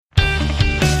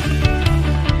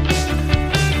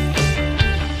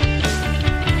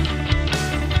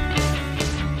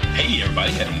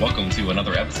Welcome to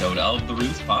another episode of the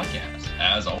ROOST podcast.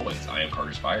 As always, I am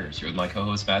Carter Spires, here with my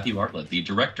co-host Matthew Bartlett, the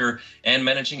director and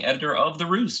managing editor of The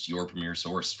Roost, your premier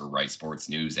source for Rice sports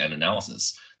news and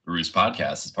analysis. The ROOST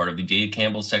podcast is part of the Dave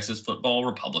Campbell's Texas Football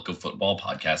Republic of Football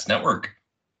podcast network.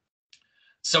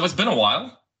 So it's been a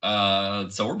while.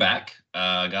 So we're back.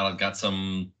 Got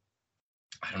some,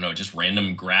 I don't know, just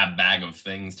random grab bag of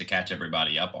things to catch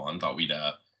everybody up on. Thought we'd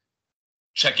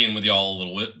check in with y'all a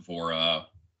little bit before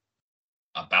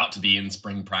about to be in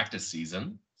spring practice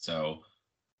season. So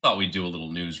thought we'd do a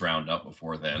little news roundup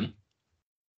before then.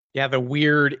 Yeah, the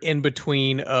weird in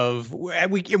between of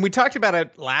we talked about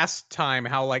it last time,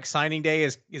 how like signing day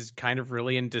is kind of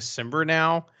really in December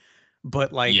now,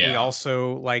 but like we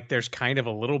also like there's kind of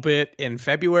a little bit in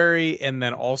February, and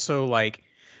then also like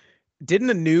didn't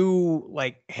a new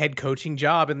like head coaching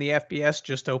job in the FBS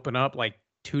just open up like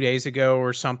 2 days ago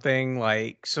or something?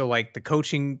 Like, so like the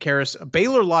coaching carousel,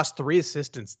 Baylor lost 3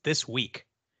 assistants this week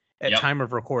at time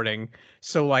of recording.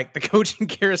 So like the coaching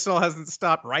carousel hasn't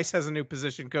stopped. Rice has a new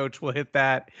position coach. We'll hit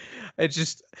that. It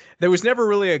just, there was never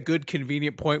really a good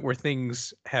convenient point where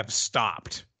things have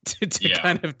stopped to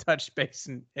kind of touch base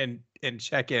and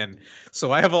check in.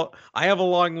 So I have a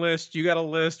long list. You got a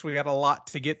list. We got a lot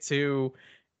to get to,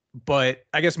 but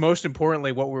I guess most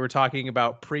importantly, what we were talking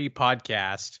about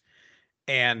pre-podcast.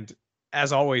 And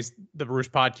as always, the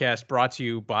Roost podcast brought to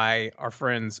you by our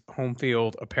friends Home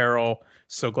Field Apparel.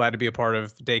 So glad to be a part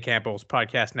of Dave Campbell's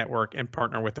podcast network and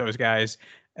partner with those guys.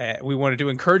 We wanted to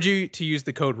encourage you to use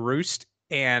the code ROOST.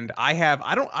 And I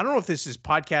don't know if this is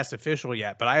podcast official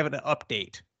yet, but I have an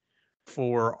update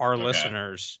for our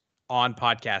listeners on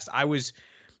podcast. I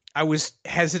was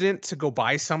hesitant to go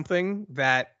buy something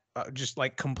that just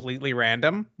like completely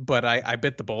random, but I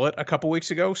bit the bullet a couple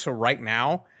weeks ago. So right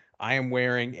now, I am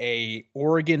wearing a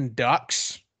Oregon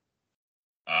Ducks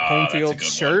home field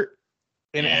shirt,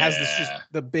 and it has this just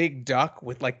the big duck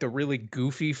with like the really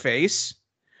goofy face.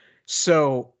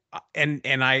 So, and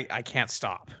I can't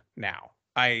stop now.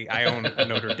 I own a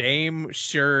Notre Dame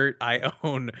shirt. I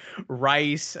own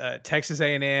Rice, Texas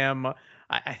A&M.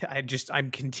 I'm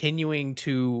continuing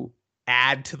to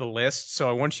add to the list. So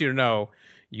I want you to know,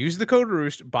 use the code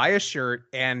ROOST, buy a shirt,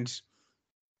 and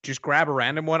just grab a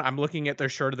random one. I'm looking at their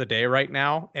shirt of the day right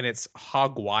now, and it's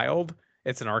Hog Wild.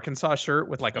 It's an Arkansas shirt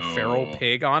with like a feral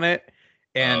pig on it.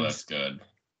 And that's good.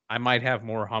 I might have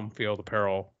more home field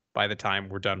apparel by the time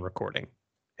we're done recording.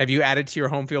 Have you added to your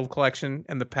home field collection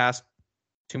in the past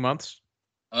 2 months?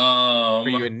 Are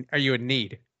you in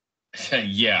need?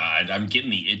 Yeah, I'm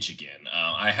getting the itch again.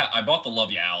 I bought the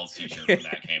Love Ya Owls t-shirt when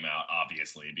that came out,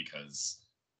 obviously, because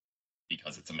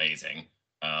it's amazing.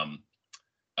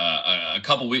 A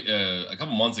couple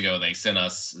months ago, they sent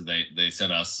us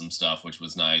some stuff, which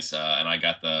was nice, and I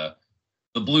got the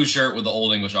blue shirt with the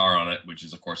Old English R on it, which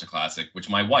is of course a classic, which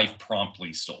my wife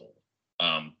promptly stole.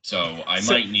 So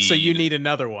might need. So you need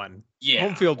another one. Yeah,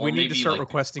 home field. We need to start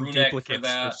requesting duplicates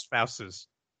for spouses.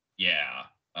 Yeah.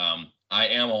 I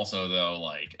am also though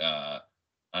like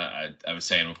I was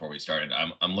saying before we started,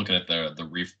 I'm looking at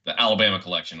the Alabama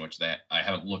collection, which I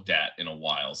haven't looked at in a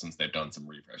while since they've done some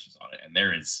refreshes on it, and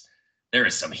there is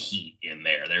some heat in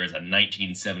there. There is a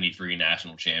 1973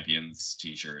 National Champions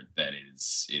t-shirt that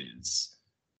is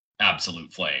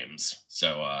absolute flames.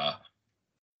 So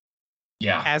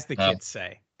as the kids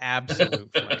say,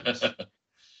 absolute flames.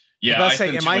 Yeah, I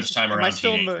spend too much time around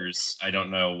teenagers. I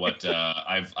don't know what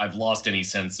I've lost any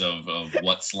sense of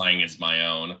what slang is my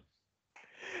own.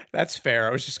 That's fair.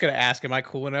 I was just going to ask, am I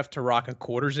cool enough to rock a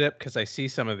quarter zip? Because I see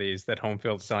some of these that Home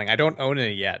Field's selling. I don't own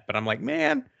any yet, but I'm like,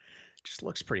 man, it just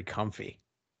looks pretty comfy.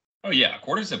 Oh yeah, a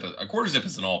quarter zip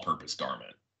is an all-purpose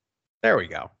garment. There we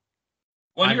go.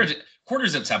 Well, quarter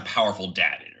zips have powerful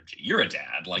dad energy. You're a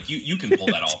dad, like you can pull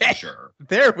that off for sure.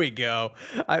 There we go.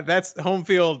 That's Home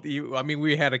Field.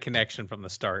 We had a connection from the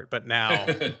start, but now,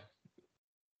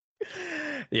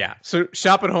 yeah. So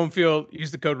shop at Home Field.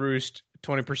 Use the code ROOST,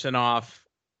 20% off.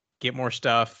 Get more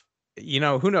stuff.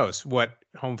 Who knows what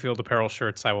Home Field apparel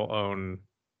shirts I will own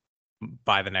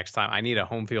by the next time. I need a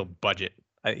Home Field budget.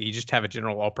 You just have a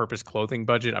general all-purpose clothing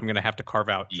budget. I'm going to have to carve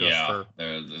out just for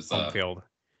Home Field.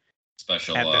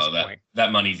 Special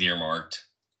that money's earmarked.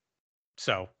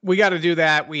 So we got to do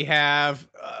that. We have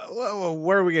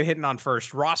where are we going to hit on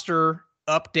first? Roster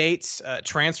updates,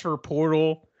 transfer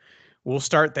portal. We'll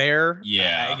start there.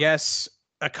 Yeah. I guess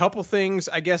a couple things.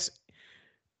 I guess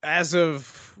as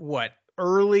of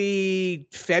early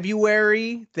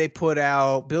February, they put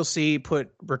out, Bill C put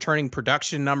returning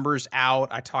production numbers out.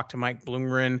 I talked to Mike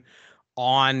Bloomgren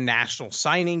on National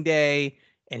Signing Day,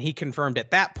 And he confirmed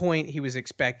at that point he was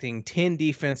expecting 10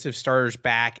 defensive starters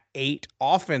back, 8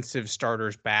 offensive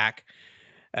starters back.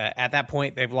 At that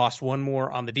point, they've lost one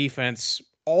more on the defense.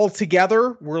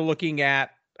 Altogether, we're looking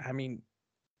at, I mean,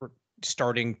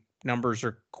 starting numbers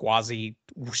are quasi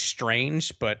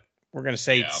strange, but we're going to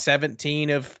say 17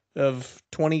 of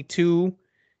 22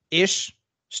 ish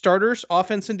starters,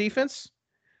 offense and defense,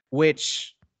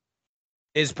 which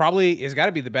is got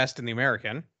to be the best in the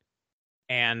American.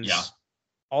 And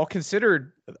all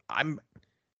considered, I'm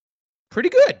pretty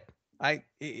good.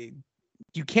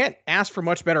 You can't ask for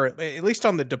much better, at least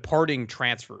on the departing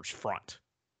transfers front.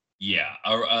 Yeah,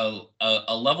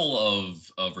 a level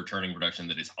of returning production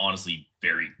that is honestly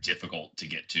very difficult to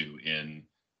get to in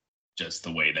just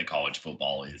the way that college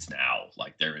football is now.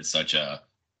 Like, there is such a,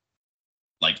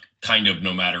 like, kind of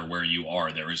no matter where you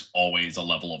are, there is always a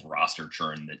level of roster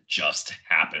churn that just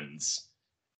happens.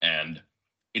 And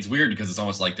it's weird because it's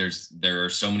almost like there are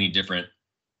so many different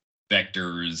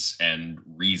vectors and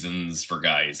reasons for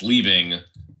guys leaving,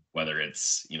 whether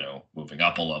it's, moving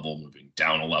up a level, moving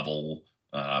down a level,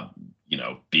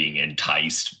 being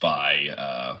enticed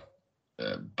by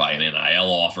an NIL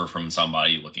offer from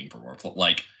somebody looking for more.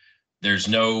 Like, there's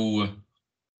no,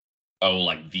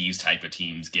 like, these type of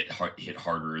teams get hit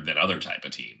harder than other type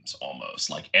of teams. Almost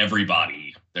like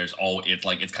everybody, it's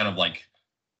kind of like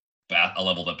a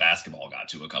level that basketball got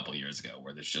to a couple years ago,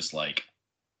 where there's just like,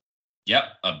 yep,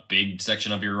 a big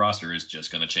section of your roster is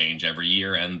just going to change every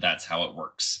year, and that's how it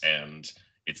works. And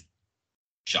it's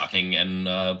shocking and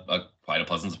quite a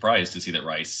pleasant surprise to see that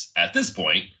Rice, at this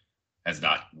point, has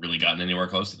not really gotten anywhere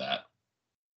close to that.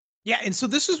 Yeah, and so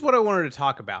this is what I wanted to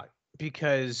talk about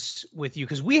because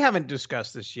we haven't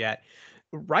discussed this yet.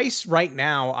 Rice right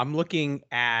now, I'm looking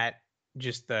at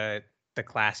just the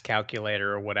class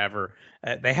calculator or whatever.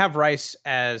 They have Rice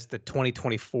as the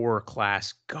 2024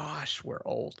 class. Gosh, we're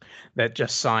old. That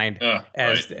just signed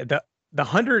as the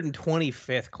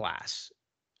 125th class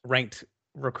ranked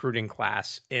recruiting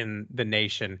class in the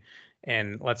nation.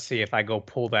 And let's see if I go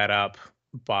pull that up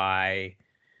by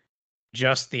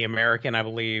just the American. I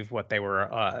believe what they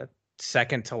were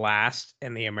second to last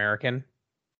in the American.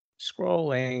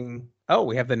 Scrolling. Oh,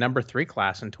 we have the number 3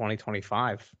 class in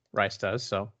 2025. Rice does.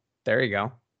 So there you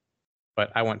go.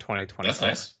 But I went 2024. That's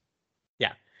nice.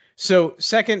 Yeah. So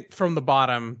second from the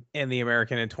bottom in the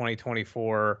American in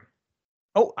 2024.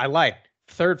 Oh, I lied.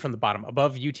 Third from the bottom,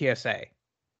 above UTSA.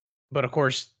 But of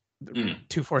course,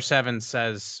 247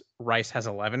 says Rice has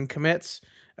 11 commits.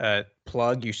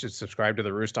 Plug, you should subscribe to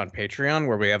the Roost on Patreon,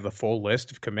 where we have the full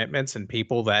list of commitments and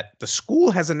people that the school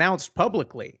has announced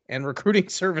publicly and recruiting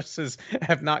services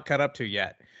have not caught up to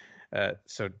yet.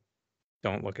 So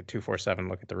don't look at 247,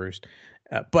 look at the Roost.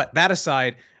 But that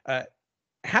aside,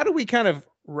 how do we kind of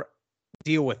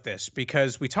deal with this?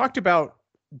 Because we talked about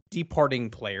departing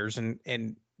players,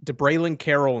 and DeBraylon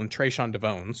Carroll and Trayshawn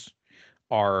DeVones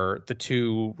are the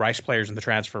 2 Rice players in the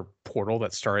transfer portal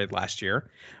that started last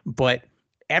year. But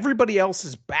everybody else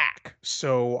is back.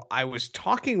 So I was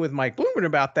talking with Mike Bloomberg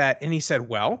about that, and he said,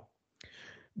 well,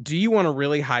 do you want a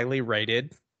really highly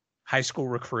rated high school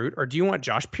recruit, or do you want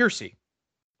Josh Piercy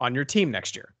on your team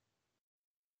next year?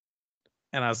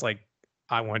 And I was like,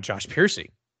 I want Josh Piercy.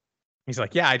 He's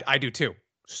like, yeah, I do too.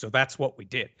 So that's what we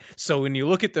did. So when you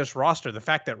look at this roster, the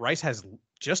fact that Rice has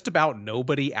just about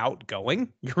nobody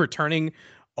outgoing, you're returning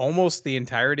almost the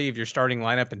entirety of your starting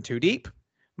lineup in 2 deep,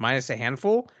 minus a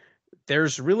handful.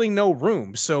 There's really no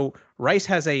room. So Rice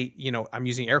has I'm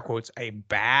using air quotes, a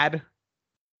bad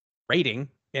rating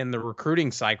in the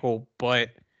recruiting cycle,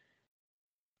 but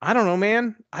I don't know,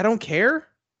 man. I don't care.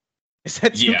 Is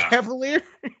that too cavalier?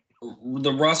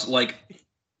 The Russ, like,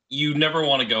 you never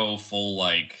want to go full,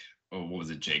 like, what was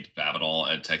it, Jake Babital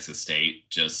at Texas State,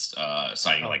 just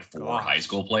signing 4 high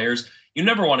school players. You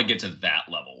never want to get to that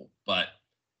level. But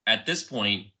at this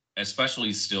point,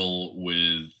 especially still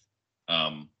with,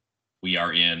 we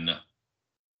are in,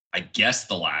 I guess,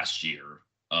 the last year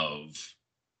of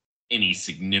any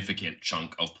significant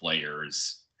chunk of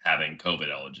players having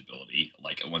COVID eligibility.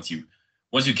 Like, once you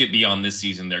get beyond this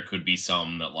season, there could be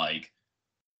some that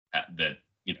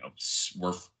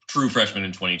were true freshmen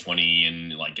in 2020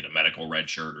 and like get a medical red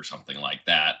shirt or something like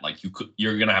that. Like,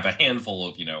 you're going to have a handful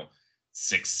of, 6th,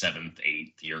 7th,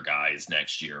 8th year guys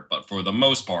next year. But for the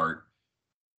most part,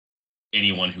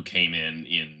 anyone who came in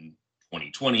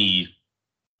 2020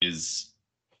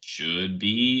 should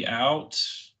be out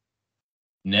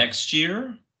next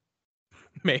year.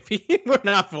 Maybe. We're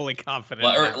not fully confident.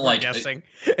 We're guessing.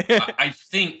 I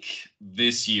think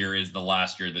this year is the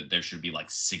last year that there should be like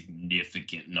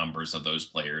significant numbers of those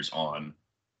players on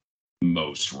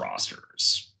most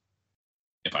rosters,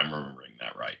 if I'm remembering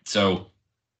that right. So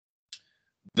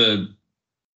the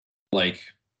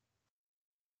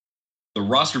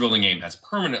roster building game has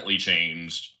permanently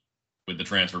changed with the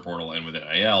transfer portal and with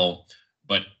NIL,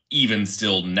 but even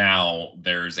still now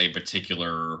there's a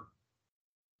particular,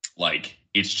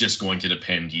 it's just going to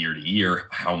depend year to year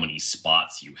how many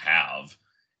spots you have.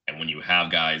 And when you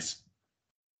have guys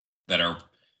that are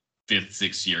 5th,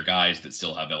 6th year guys that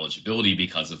still have eligibility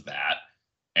because of that,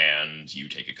 and you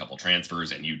take a couple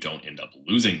transfers and you don't end up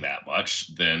losing that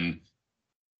much, then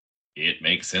it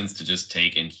makes sense to just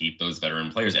take and keep those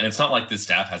veteran players. And it's not like this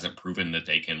staff hasn't proven that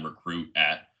they can recruit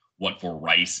at what for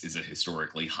Rice is a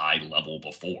historically high level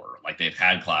before. Like, they've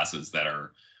had classes that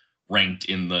are ranked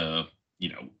in the,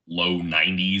 low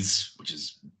 90s, which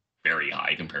is very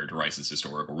high compared to Rice's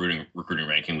historical recruiting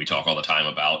ranking. We talk all the time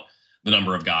about the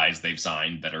number of guys they've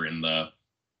signed that are in the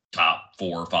top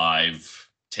 4, 5,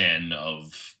 10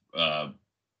 of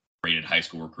rated high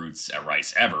school recruits at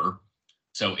Rice ever.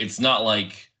 So it's not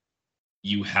like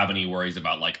you have any worries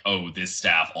about this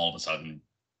staff all of a sudden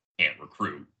can't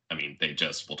recruit. I mean,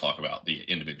 we'll talk about the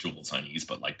individual signees,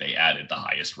 but they added the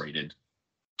highest rated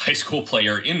high school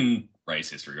player in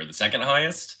Rice history, or the second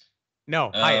highest?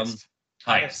 No, highest.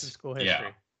 Highest in school history.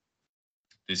 Yeah,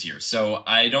 this year. So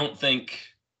I don't think,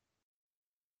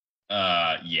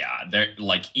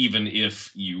 even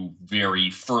if you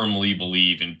very firmly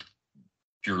believe in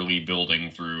purely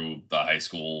building through the high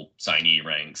school signee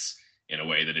ranks in a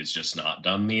way that is just not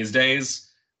done these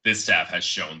days, this staff has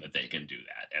shown that they can do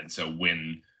that. And so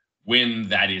when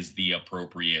that is the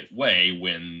appropriate way,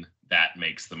 when that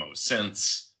makes the most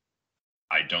sense,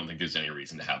 I don't think there's any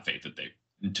reason to have faith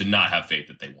to not have faith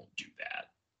that they won't do that.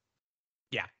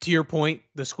 Yeah. To your point,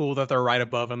 the school that they're right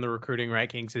above in the recruiting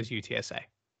rankings is UTSA.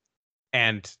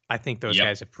 And I think those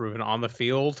guys have proven on the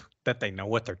field that they know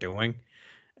what they're doing,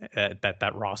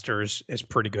 that roster is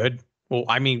pretty good. Well,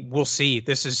 I mean, we'll see.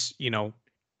 This is,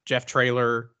 Jeff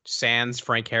Traylor, Sands,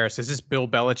 Frank Harris. Is this Bill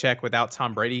Belichick without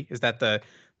Tom Brady? Is that the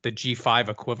G5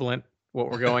 equivalent, what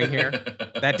we're going here?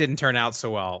 That didn't turn out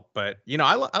so well. But,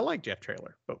 I like Jeff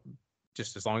Traylor. But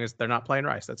just as long as they're not playing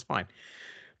Rice, that's fine.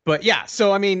 But, yeah,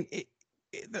 so, I mean,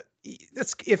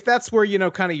 if that's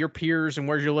where, kind of your peers and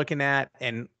where you're looking at,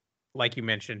 and like you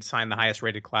mentioned, sign the highest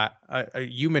rated class.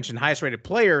 You mentioned highest rated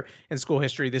player in school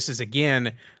history. This is,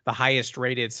 again, the highest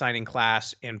rated signing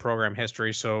class in program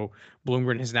history. So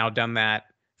Bloomgren has now done that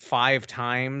 5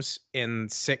 times in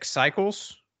 6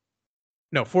 cycles.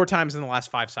 No, 4 times in the last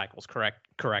 5 cycles.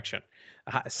 Correction.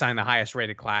 Signed the highest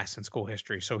rated class in school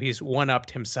history. So he's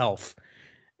one-upped himself.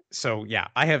 So yeah,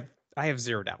 I have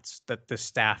zero doubts that the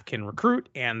staff can recruit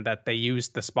and that they use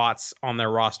the spots on their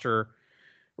roster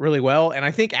really well. And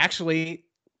I think actually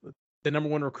the number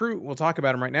 1 recruit, we'll talk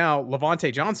about him right now,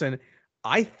 Levante Johnson.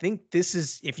 I think this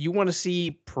is, if you want to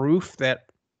see proof that,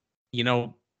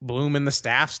 Bloom and the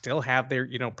staff still have their,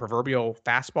 proverbial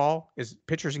fastball, is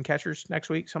pitchers and catchers next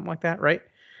week, something like that, right?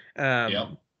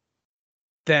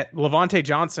 That Levante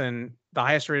Johnson, the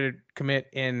highest rated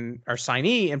commit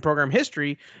signee in program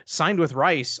history, signed with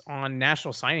Rice on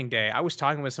National Signing Day. I was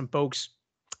talking with some folks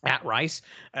at Rice.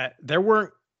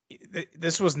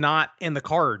 This was not in the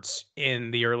cards in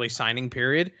the early signing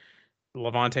period.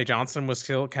 Levante Johnson was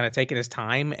still kind of taking his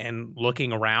time and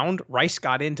looking around. Rice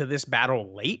got into this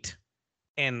battle late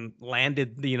and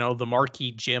landed, the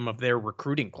marquee gem of their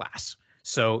recruiting class.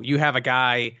 So you have a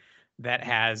guy that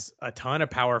has a ton of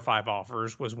Power 5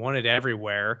 offers, was wanted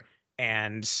everywhere,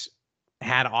 and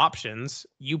had options.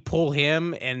 You pull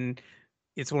him, and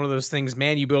it's one of those things,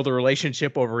 man, you build a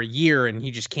relationship over a year and he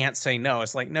just can't say no.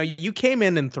 It's like, no, you came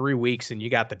in 3 weeks and you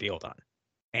got the deal done.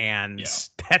 And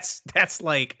that's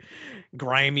like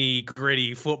grimy,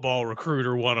 gritty football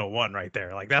recruiter 101 right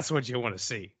there. Like, that's what you want to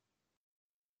see.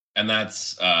 And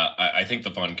that's, I think,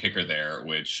 the fun kicker there,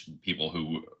 which people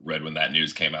who read when that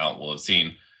news came out will have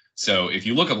seen. So if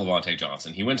you look at Levante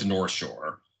Johnson, he went to North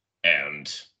Shore,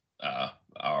 and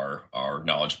our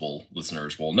knowledgeable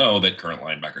listeners will know that current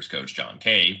linebackers coach John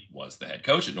Kay was the head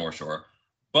coach at North Shore,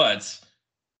 but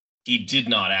he did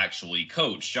not actually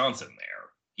coach Johnson there.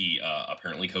 He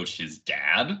apparently coached his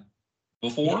dad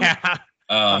before. Yeah,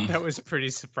 that was pretty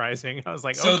surprising. I was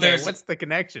like, so okay, what's the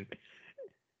connection?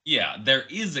 Yeah, there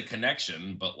is a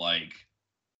connection, but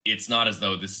it's not as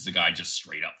though this is a guy just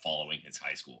straight up following his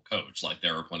high school coach.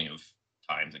 There are plenty of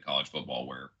times in college football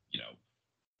where,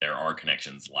 there are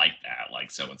connections like that, like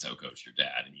so-and-so coached your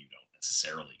dad, and you don't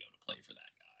necessarily go to play for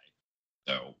that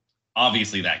guy. So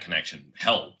obviously that connection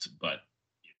helped, but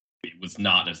it was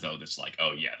not as though this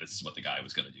this is what the guy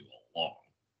was going to do all along.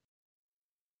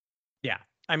 Yeah.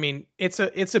 I mean, it's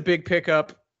a big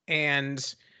pickup,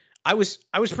 and I was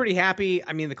pretty happy.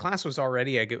 I mean, the class was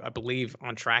already, I believe,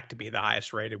 on track to be the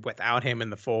highest rated without him in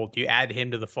the fold. You add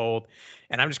him to the fold,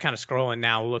 and I'm just kind of scrolling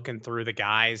now, looking through the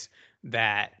guys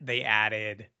that they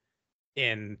added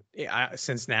in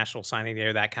since National Signing Day,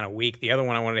 or that kind of week. The other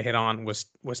one I wanted to hit on was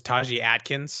Taji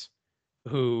Atkins,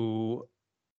 who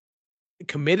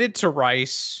committed to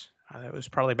Rice. That was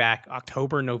probably back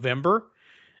October, November.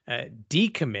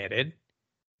 Decommitted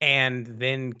and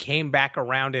then came back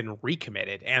around and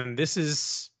recommitted. And this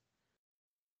is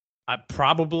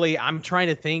probably, I'm trying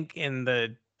to think in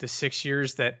the 6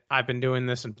 years that I've been doing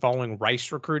this and following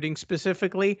Rice recruiting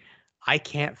specifically, I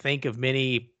can't think of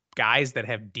many guys that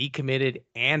have decommitted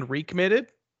and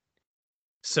recommitted.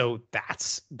 So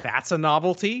that's a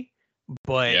novelty.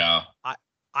 But yeah.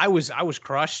 I was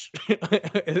crushed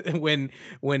when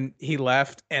he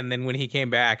left, and then when he came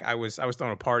back, I was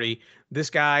throwing a party. This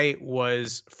guy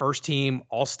was first team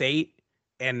All State,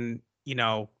 and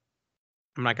I'm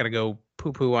not going to go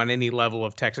poo poo on any level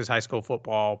of Texas high school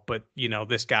football, but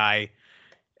this guy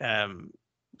was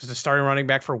the starting running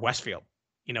back for Westfield.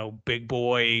 Big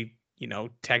boy.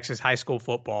 Texas high school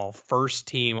football, first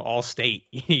team All State.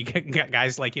 You got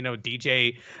guys like,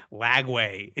 DJ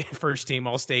Lagway, first team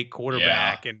All State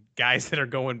quarterback, and guys that are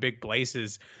going big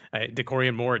places.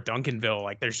 DeCorian Moore at Duncanville.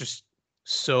 Like, there's just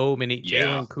so many.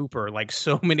 Jalen Cooper, like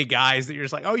so many guys that you're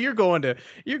just like, oh, you're going to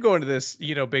this,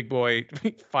 big boy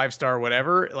 5-star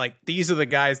whatever. Like, these are the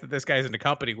guys that this guy's in the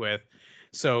company with.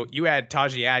 So you add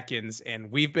Taji Atkins,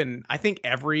 and we've been, I think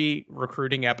every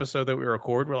recruiting episode that we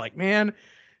record, we're like, man,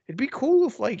 it'd be cool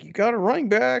if like you got a running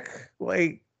back.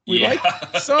 Like, we like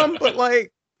some, but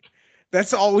like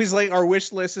that's always like our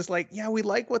wish list is like, yeah, we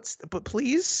like but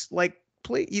please,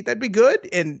 that'd be good.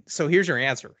 And so here's your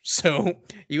answer. So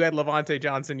you had Levante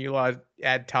Johnson, you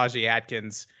add Taji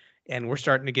Atkins, and we're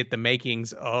starting to get the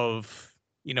makings of,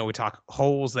 we talk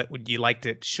holes that would you like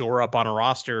to shore up on a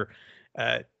roster.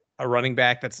 A running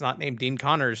back that's not named Dean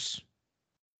Connors,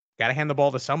 got to hand the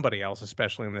ball to somebody else,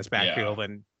 especially in this backfield.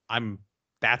 And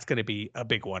that's going to be a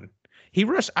big one. He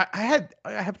rushed. I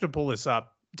have to pull this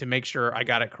up to make sure I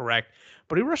got it correct,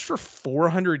 but he rushed for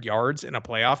 400 yards in a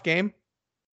playoff game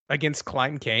against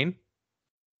Clyde Kane.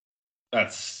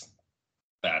 That's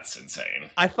insane.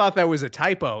 I thought that was a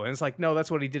typo, and it's like, no, that's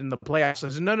what he did in the playoffs. I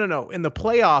said, no. In the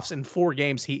playoffs, in 4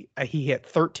 games, he hit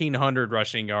 1,300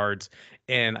 rushing yards,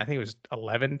 and I think it was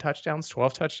 11 touchdowns,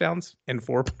 12 touchdowns in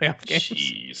 4 playoff games.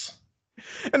 Jeez.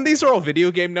 And these are all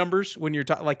video game numbers when you're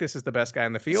talking like this is the best guy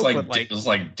in the field. It was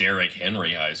like Derrick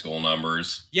Henry high school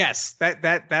numbers. Yes,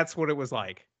 that's what it was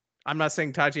like. I'm not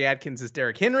saying Taji Atkins is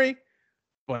Derrick Henry,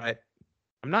 but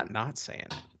I'm not saying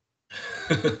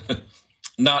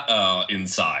not in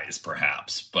size,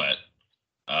 perhaps, but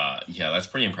that's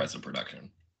pretty impressive production.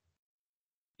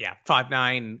 Yeah,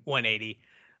 5'9", 180.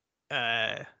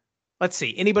 Let's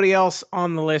see. Anybody else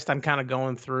on the list? I'm kind of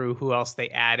going through who else they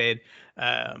added.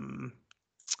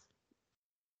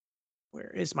 Where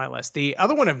is my list? The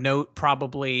other one of note,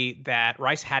 probably that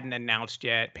Rice hadn't announced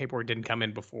yet. Paperwork didn't come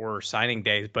in before signing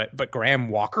days, but Graham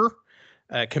Walker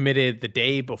committed the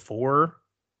day before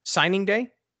signing day,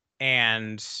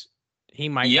 and he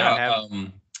might not have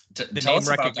tell us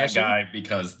about that guy,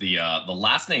 because the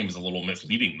last name is a little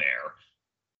misleading there.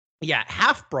 Yeah,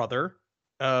 half brother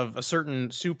of a certain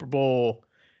Super Bowl,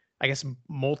 I guess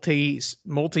multi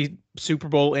Super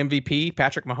Bowl MVP,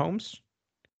 Patrick Mahomes.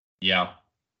 Yeah.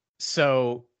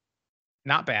 So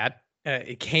not bad.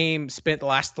 Spent the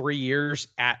last 3 years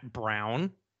at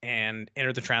Brown and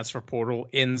entered the transfer portal,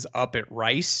 ends up at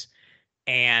Rice.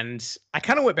 And I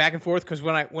kind of went back and forth because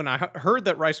when I heard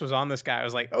that Rice was on this guy, I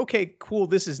was like, okay, cool,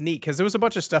 this is neat, because there was a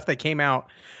bunch of stuff that came out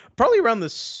probably around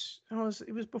this. It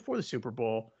was before the Super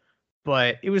Bowl,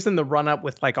 but it was in the run up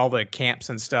with like all the camps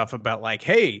and stuff about like,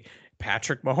 hey,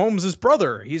 Patrick Mahomes'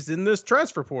 brother, he's in this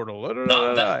transfer portal.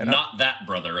 Not that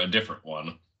brother, a different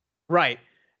one. Right.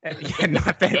 Yeah,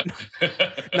 not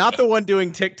that, not the one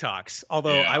doing TikToks.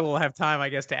 Although I will have time, I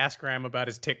guess, to ask Graham about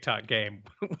his TikTok game.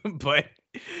 But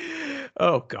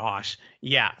oh gosh,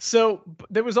 yeah. So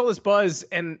there was all this buzz,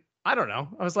 and I don't know.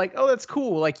 I was like, oh, that's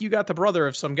cool. Like, you got the brother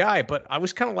of some guy. But I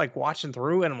was kind of like watching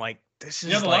through, and I'm like, this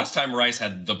is. The last time Rice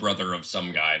had the brother of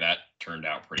some guy, that turned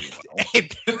out pretty well.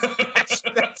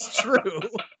 That's true.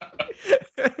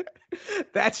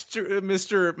 That's true.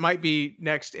 Mr. might be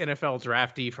next NFL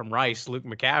draftee from Rice, Luke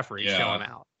McCaffrey, showing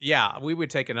out. Yeah, we would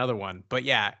take another one. But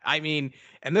yeah, I mean,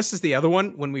 and this is the other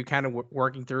one when we kind of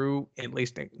working through, at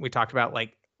least we talked about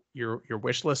like your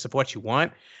wish list of what you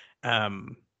want.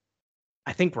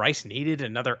 I think Rice needed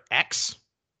another X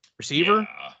receiver.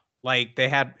 Yeah. Like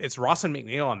it's Ross and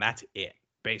McNeil, and that's it.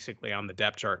 basically on the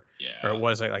depth chart. Yeah. Or it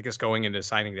was, I guess, going into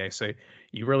signing day. So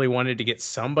you really wanted to get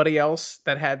somebody else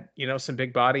that had, some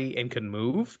big body and could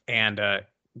move. And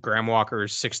Graham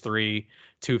Walker's 6'3",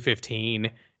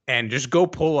 215, and just go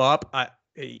pull up.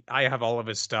 I have all of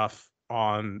his stuff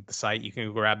on the site. You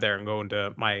can grab there and go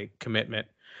into my commitment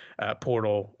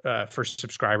portal for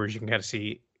subscribers. You can kind of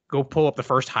see, go pull up the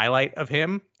first highlight of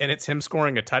him, and it's him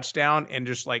scoring a touchdown and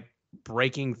just like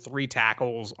breaking 3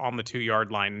 tackles on the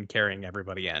 2-yard line and carrying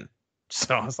everybody in.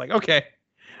 So I was like, okay,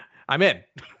 I'm in.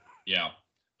 Yeah.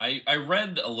 I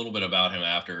read a little bit about him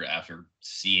after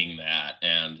seeing that,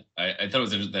 and I thought it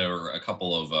was interesting. There were a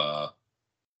couple of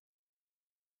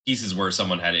pieces where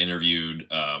someone had interviewed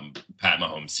Pat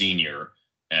Mahomes Sr.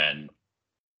 and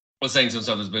was saying some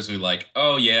stuff that's basically like,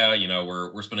 oh yeah,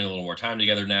 we're spending a little more time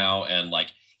together now, and like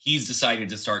he's decided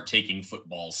to start taking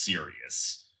football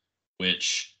serious,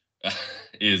 which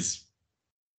is,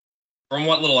 from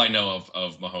what little I know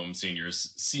of Mahomes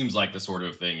Seniors, seems like the sort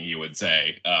of thing he would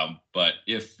say. But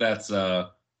if that's I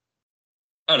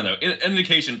don't know, an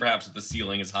indication perhaps that the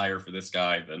ceiling is higher for this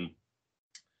guy than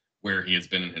where he has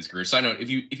been in his career. So I know if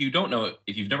you don't know,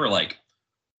 if you've never like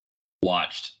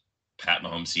watched Pat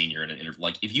Mahomes Sr. in an interview,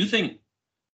 like if you think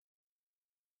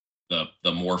the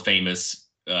more famous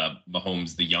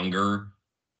Mahomes the younger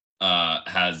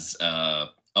has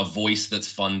a voice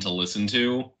that's fun to listen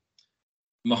to,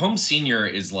 Mahomes Sr.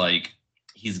 is like,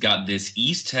 he's got this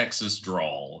East Texas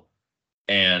drawl,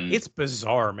 and it's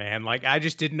bizarre, man. Like I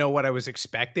just didn't know what I was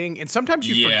expecting. And sometimes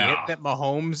you forget that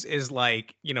Mahomes is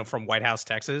like, from White House,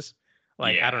 Texas.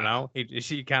 Like, I don't know.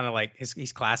 He kind of like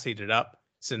he's classied it up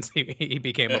since he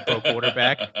became a pro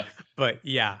quarterback. But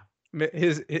yeah,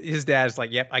 his dad's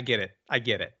like, yep, I get it.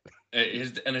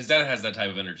 His dad has that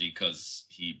type of energy because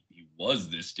he was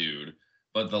this dude,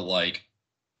 but the like,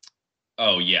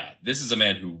 oh yeah, this is a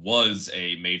man who was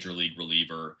a major league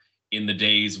reliever in the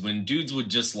days when dudes would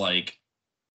just like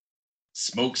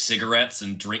smoke cigarettes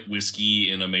and drink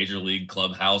whiskey in a major league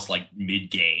clubhouse like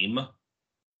mid-game.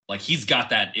 Like he's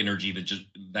got that energy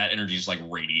that energy just like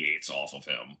radiates off of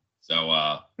him.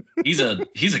 So he's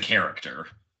a character.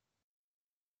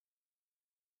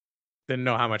 Didn't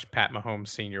know how much Pat Mahomes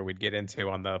Sr. we'd get into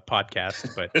on the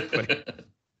podcast,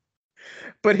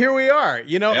 but here we are,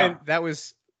 and that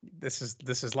was, this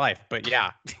is life. But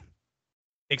yeah,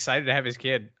 excited to have his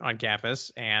kid on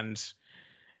campus. And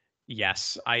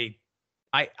yes, I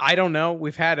don't know.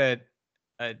 We've had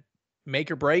a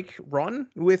make or break run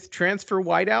with transfer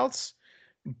wideouts,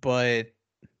 but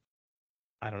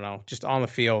I don't know, just on the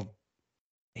field,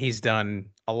 he's done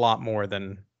a lot more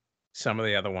than some of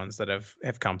the other ones that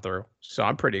have come through. So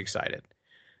I'm pretty excited.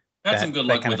 Had some good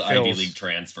luck with Ivy League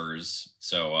transfers.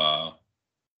 So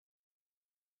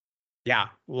yeah,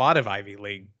 a lot of Ivy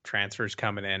League transfers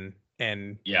coming in.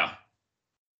 And yeah,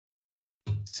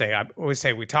 I always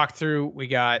say we talked through, we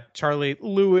got Charlie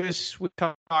Lewis, we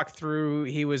talked through,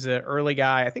 he was an early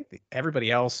guy. I think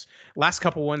everybody else, last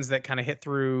couple ones that kind of hit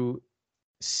through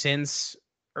since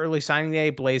early signing day,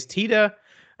 Blaze Tita,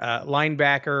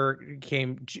 linebacker,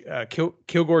 came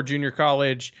Kilgore Junior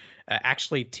College,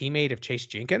 actually teammate of Chase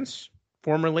Jenkins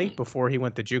formerly before he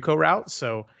went the JUCO route.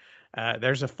 So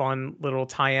there's a fun little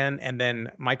tie-in. And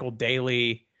then Michael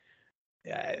Daly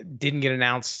didn't get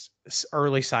announced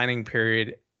early signing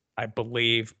period, I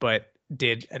believe, but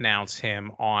did announce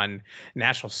him on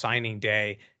National Signing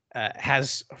Day.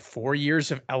 Has 4 years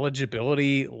of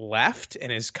eligibility left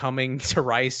and is coming to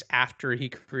Rice after he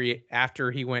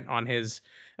went on his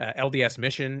LDS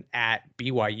mission at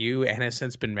BYU and has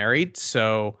since been married.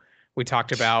 So we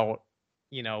talked about,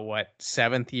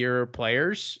 7th year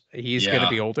players. He's going to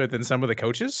be older than some of the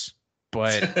coaches,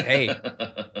 but hey,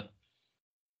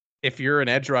 if you're an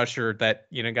edge rusher that,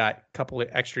 got a couple of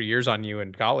extra years on you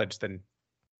in college, then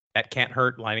that can't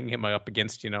hurt, lining him up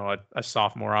against, a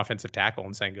sophomore offensive tackle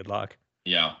and saying good luck.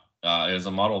 Yeah. It is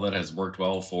a model that has worked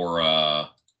well for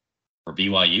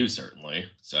BYU, certainly.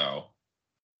 So.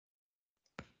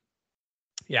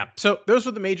 Yeah. So those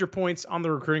were the major points on the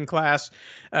recruiting class.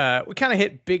 We kind of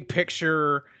hit big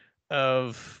picture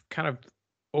of kind of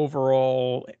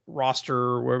overall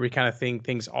roster where we kind of think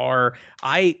things are.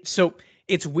 So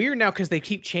it's weird now because they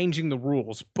keep changing the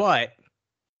rules, but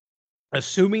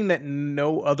assuming that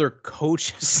no other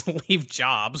coaches leave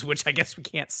jobs, which I guess we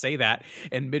can't say that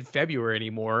in mid-February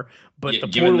anymore. But the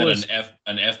given that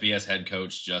an FBS head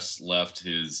coach just left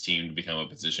his team to become a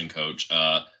position coach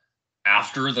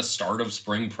after the start of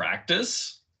spring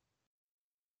practice.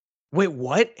 Wait,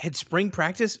 what? Had spring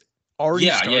practice already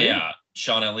started? Yeah.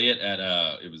 Sean Elliott at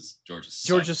it was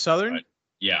Georgia Southern. Right?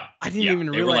 Yeah, I didn't even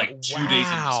realize. They were like 2 days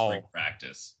into spring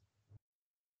practice.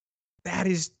 That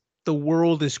is the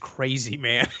world is crazy,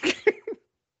 man.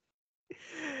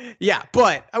 Yeah,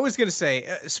 but I was going to say,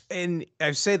 and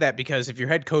I say that because if your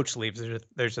head coach leaves,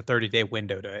 there's a 30-day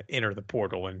window to enter the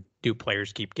portal, and do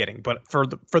players keep getting. But for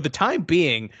the time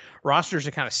being, rosters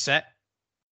are kind of set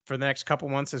for the next couple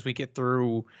months as we get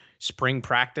through spring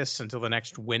practice until the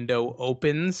next window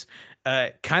opens.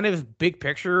 Kind of big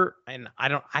picture, and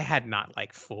I had not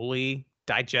like fully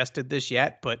digested this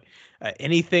yet, but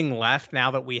anything left now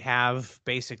that we have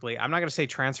basically, I'm not going to say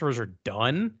transfers are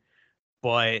done,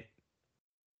 but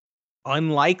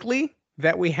unlikely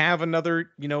that we have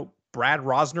another, Brad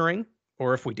Rosnering,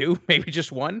 or if we do, maybe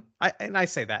just one. I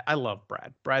say that I love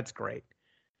Brad. Brad's great,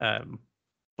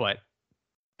 but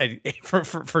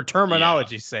for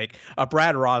terminology's sake, a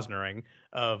Brad Rosnering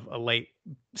of a late,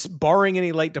 barring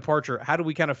any late departure. How do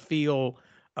we kind of feel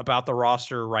about the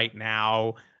roster right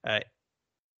now?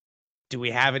 Do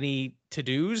we have any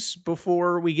to-dos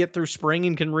before we get through spring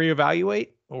and can reevaluate,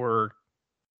 or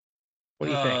what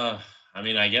do you think? I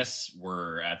mean, I guess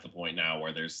we're at the point now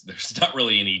where there's not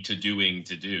really any to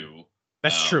do.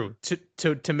 That's true.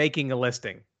 To making a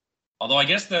listing. Although I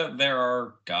guess that there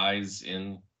are guys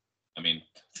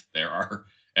there are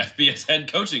FBS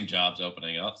head coaching jobs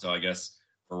opening up. So I guess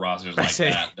for rosters like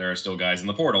that, there are still guys in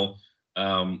the portal.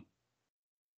 I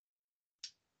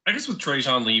guess with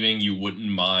Trayshawn leaving, you wouldn't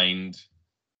mind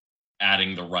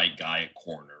adding the right guy at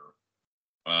corner.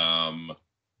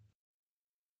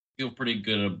 Feel pretty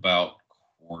good about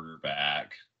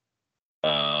quarterback.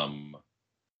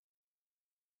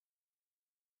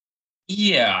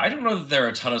 Yeah, I don't know that there are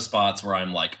a ton of spots where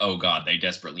I'm like, oh God, they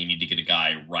desperately need to get a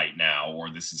guy right now,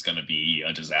 or this is going to be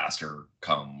a disaster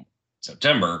come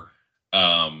September.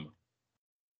 But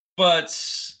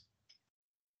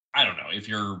I don't know if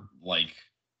you're like,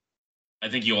 I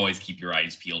think you always keep your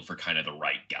eyes peeled for kind of the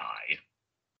right guy.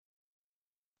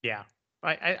 Yeah,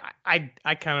 I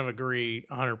kind of agree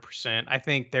 100%. I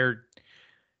think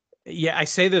I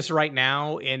say this right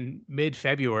now in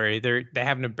mid-February, they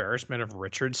have an embarrassment of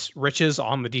riches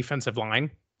on the defensive line.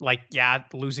 Like, yeah,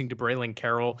 losing to Braylon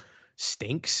Carroll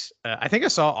stinks. I think I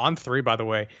saw On3, by the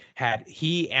way, had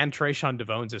he and Trayshawn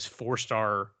DeVones as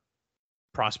 4-star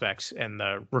prospects in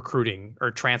the recruiting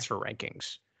or transfer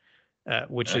rankings,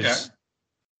 which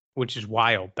is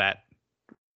wild that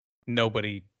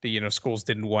nobody, schools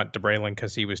didn't want DeBraylon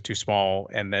because he was too small,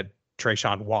 and that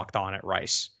Trayshawn walked on at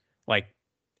Rice. Like,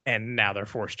 and now they're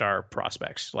 4-star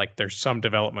prospects. Like, there's some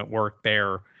development work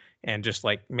there. And just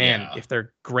like, man, if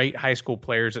they're great high school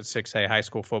players at 6A high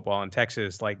school football in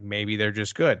Texas, like maybe they're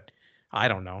just good. I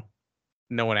don't know.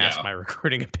 No one asked my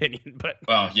recruiting opinion, but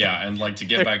well, yeah. And like, to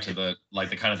get back to the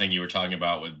kind of thing you were talking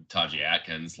about with Taji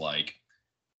Atkins, like,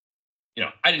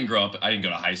 I didn't go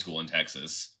to high school in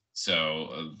Texas.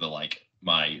 So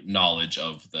my knowledge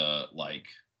of the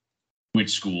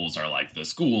which schools are like the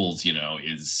schools,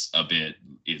 is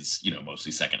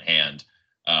mostly secondhand.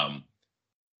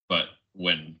 But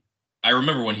I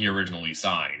remember when he originally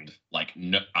signed,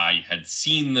 I had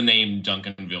seen the name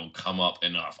Duncanville come up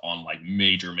enough on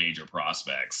major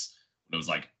prospects. It was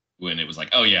when it was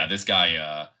oh yeah, this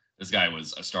guy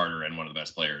was a starter and one of the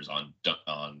best players on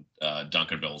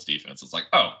Duncanville's defense. It's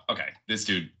oh, okay, this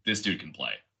dude can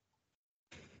play.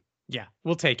 Yeah,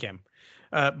 we'll take him.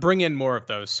 Bring in more of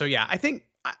those. So yeah, I think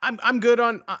I'm good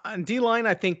on D-line.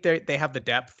 I think they have the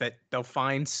depth that they'll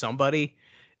find somebody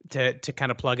to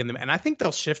kind of plug in them, and I think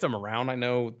they'll shift them around. I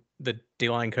know the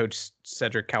D-line coach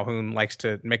Cedric Calhoun likes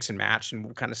to mix and match, and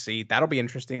we'll kind of see. That'll be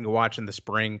interesting to watch in the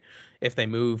spring if they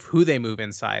move, who they move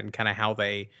inside, and kind of how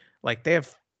they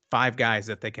have 5 guys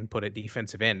that they can put at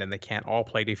defensive end, and they can't all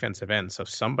play defensive end, so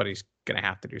somebody's gonna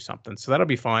have to do something. So that'll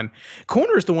be fun.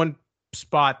 Corner is the one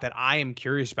spot that I am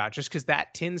curious about, just because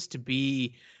that tends to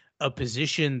be a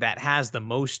position that has the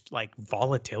most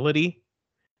volatility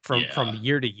from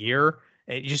year to year.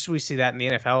 We see that in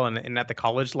the NFL and at the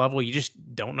college level. You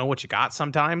just don't know what you got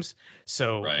sometimes.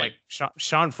 So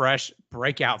Sean Fresh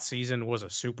breakout season, was a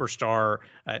superstar,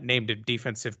 named a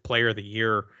defensive player of the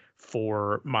year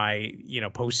for my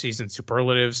postseason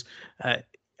superlatives.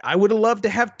 I would have loved to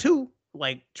have 2.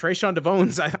 Trayshawn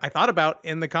DeVones, I thought about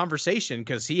in the conversation,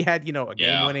 because he had,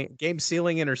 a game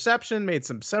sealing interception, made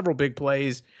several big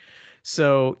plays.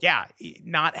 So yeah,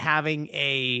 not having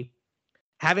a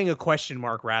question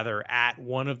mark rather at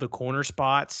one of the corner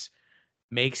spots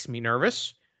makes me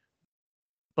nervous,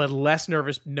 but less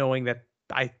nervous knowing that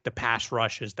the pass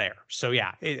rush is there. So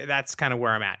yeah, that's kind of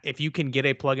where I'm at. If you can get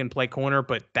a plug and play corner,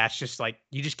 but that's just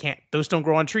you just can't, those don't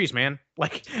grow on trees, man. No.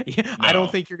 I don't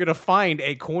think you're going to find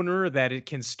a corner that it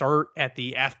can start at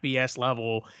the FBS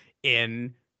level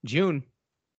in June.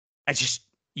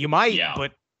 You might,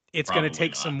 but it's going to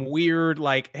take some weird,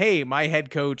 like, hey, my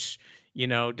head coach,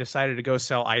 decided to go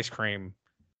sell ice cream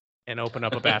and open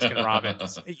up a Baskin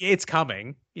Robbins. It's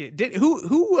coming.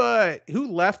 Who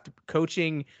left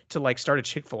coaching to like start a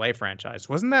Chick-fil-A franchise?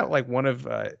 Wasn't that like one of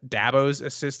Dabo's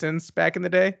assistants back in the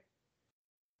day?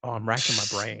 Oh, I'm racking my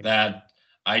brain. That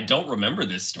I don't remember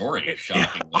this story,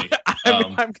 shockingly.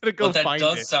 I'm gonna go but that find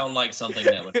does it. sound like something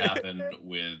that would happen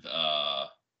with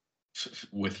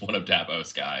one of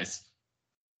Dabo's guys.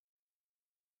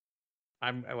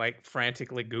 I'm like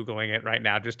frantically Googling it right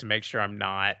now just to make sure I'm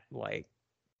not like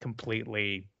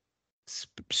completely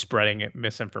spreading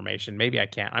misinformation. Maybe I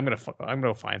can't. I'm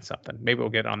gonna find something. Maybe we'll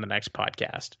get it on the next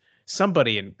podcast.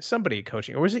 Somebody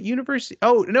coaching, or was it University?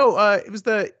 Oh no, it was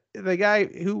the guy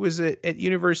who was at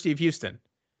University of Houston.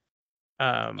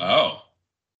 The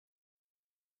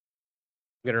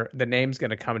name's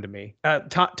gonna come to me.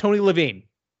 Tony Levine.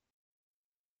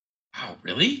 Oh,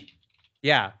 really?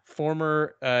 Yeah,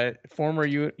 former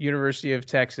University of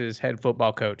Texas head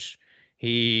football coach.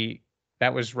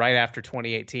 That was right after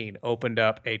 2018. Opened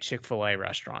up a Chick-fil-A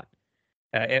restaurant,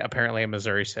 apparently in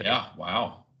Missouri City. Yeah,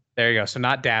 wow. There you go. So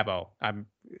not Dabo. I'm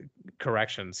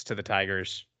corrections to the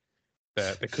Tigers,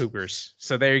 the Cougars.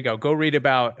 So there you go. Go read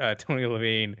about Tony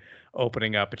Levine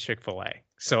opening up a Chick-fil-A.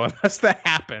 So unless that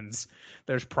happens,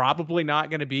 there's probably not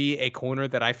going to be a corner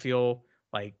that I feel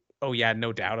like, oh yeah,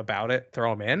 no doubt about it,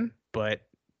 throw him in. But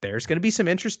there's going to be some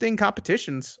interesting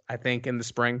competitions, I think, in the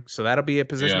spring. So that'll be a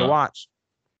position to watch.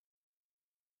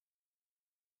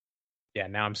 Yeah,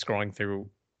 now I'm scrolling through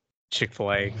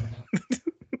Chick-fil-A.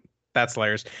 That's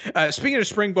hilarious. Speaking of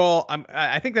spring ball,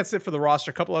 I think that's it for the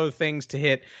roster. A couple other things to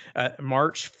hit.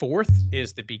 March 4th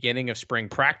is the beginning of spring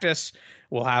practice.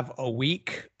 We'll have a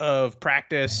week of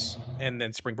practice and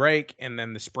then spring break, and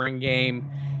then the spring game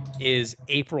is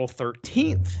April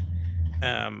 13th.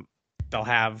 They'll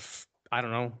have, I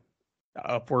don't know,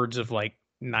 upwards of like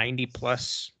 90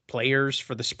 plus players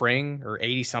for the spring, or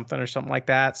 80 something or something like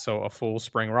that. So a full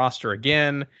spring roster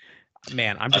again.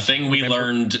 Man, I'm just a thing we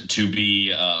learned to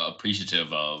be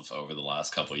appreciative of over the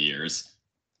last couple of years.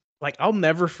 Like, I'll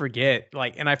never forget,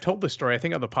 like, and I've told this story, I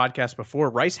think, on the podcast before.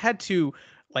 Rice had to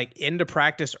like into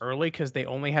practice early because they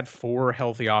only had 4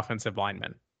 healthy offensive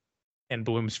linemen in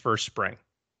Bloom's first spring.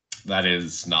 That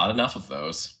is not enough of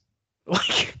those.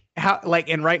 Like how, like,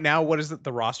 and right now, what is it?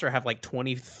 The roster have like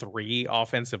 23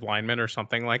 offensive linemen or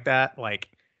something like that. Like,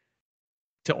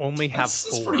 to only have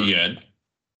 4. That's pretty good.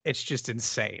 It's just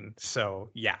insane. So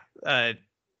yeah,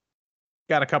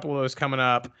 got a couple of those coming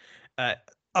up.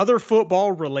 Other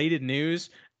football related news: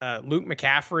 Luke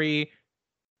McCaffrey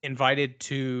invited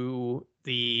to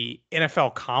the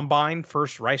NFL Combine,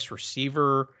 first Rice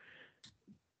receiver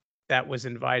that was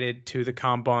invited to the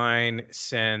Combine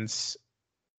since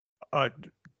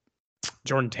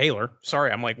Jordan Taylor.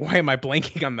 Sorry, I'm like, why am I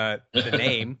blanking on the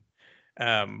name?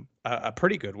 A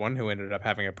pretty good one who ended up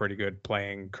having a pretty good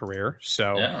playing career.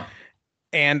 So, yeah.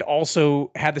 And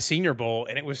also had the Senior Bowl,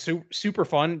 and it was super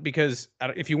fun because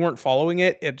if you weren't following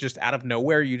it, it just out of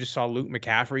nowhere, you just saw Luke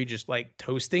McCaffrey just like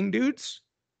toasting dudes.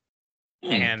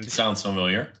 And sounds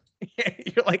familiar.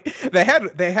 You're like, they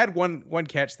had one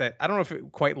catch that I don't know if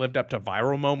it quite lived up to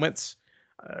viral moments,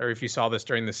 or if you saw this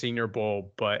during the Senior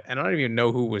Bowl, but I don't even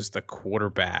know who was the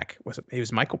quarterback. It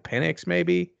was Michael Penix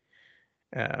maybe?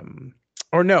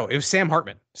 Or no, it was Sam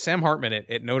Hartman. Sam Hartman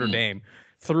at Notre Dame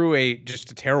threw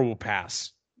just a terrible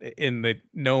pass in the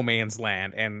no man's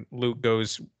land, and Luke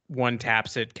goes, one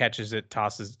taps it, catches it,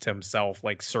 tosses it to himself,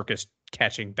 like circus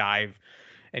catching dive.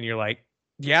 And you're like,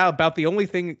 yeah, about the only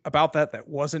thing about that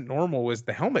wasn't normal was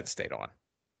the helmet stayed on.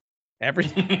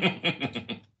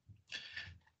 Everything.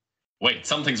 Wait,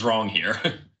 something's wrong here.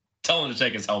 Tell him to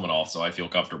take his helmet off so I feel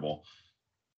comfortable.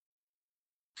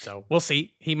 So we'll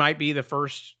see. He might be the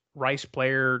first Rice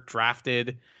player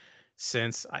drafted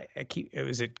since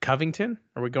was it Covington?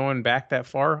 Are we going back that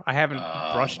far? I haven't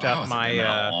brushed up my.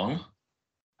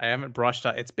 I haven't brushed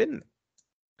up. It's been.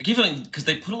 I keep feeling because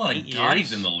they put a lot of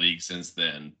guys in the league since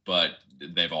then, but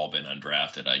they've all been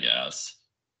undrafted, I guess.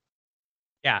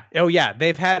 Yeah. Oh, yeah.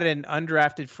 They've had an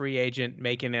undrafted free agent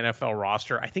make an NFL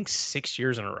roster, I think 6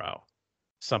 years in a row,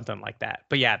 something like that.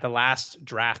 But yeah, the last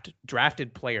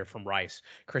drafted player from Rice,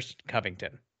 Christian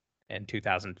Covington, in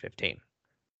 2015.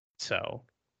 So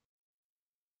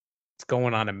it's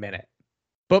going on a minute.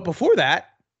 But before that,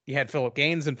 you had Philip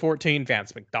Gaines in 14,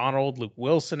 Vance McDonald, Luke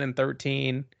Wilson in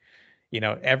 13.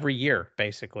 Every year,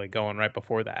 basically, going right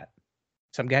before that.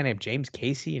 Some guy named James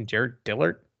Casey and Jared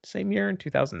Dillard, same year in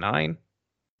 2009.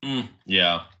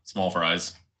 Yeah, small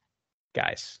fries.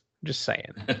 Guys, I'm just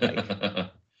saying. Like,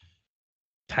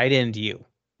 tight end you.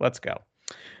 Let's go.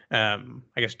 I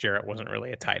guess Jarrett wasn't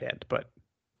really a tight end, but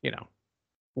you know,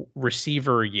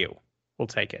 receiver, we'll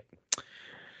take it.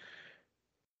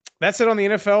 That's it on the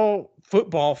NFL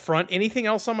football front. Anything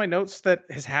else on my notes that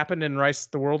has happened in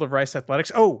the world of Rice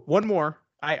athletics? Oh, one more.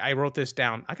 I wrote this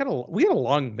down. We had a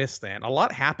long miss then. A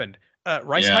lot happened.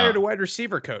 Rice hired a wide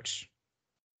receiver coach.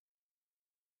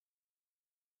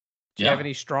 Do you have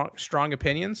any strong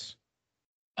opinions?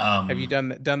 Have you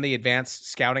done the advanced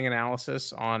scouting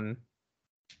analysis on?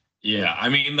 Yeah, I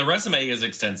mean the resume is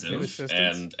extensive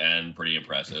and pretty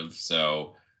impressive.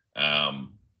 So, I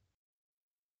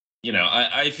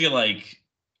feel like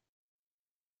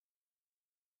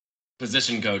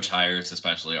position coach hires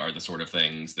especially are the sort of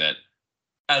things that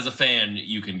as a fan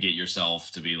you can get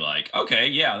yourself to be like, okay,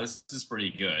 yeah, this is pretty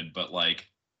good, but like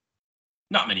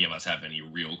not many of us have any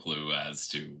real clue as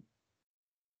to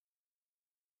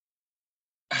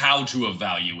how to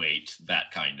evaluate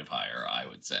that kind of hire, I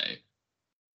would say.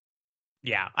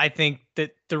 Yeah, I think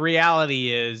that the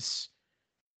reality is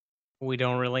we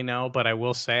don't really know, but I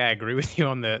will say I agree with you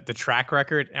on the track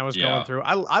record. I was going through.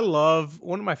 I love,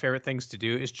 one of my favorite things to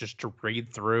do is just to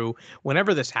read through.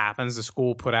 Whenever this happens, the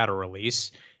school put out a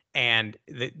release, and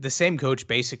the same coach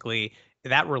basically,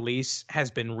 that release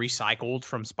has been recycled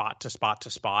from spot to spot to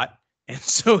spot. And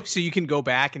so you can go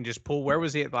back and just pull where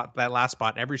was he at that last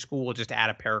spot, and every school will just add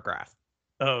a paragraph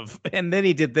of, and then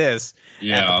he did this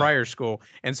at the prior school,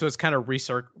 and so it's kind of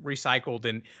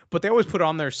recycled. But they always put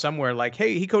on there somewhere like,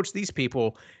 hey, he coached these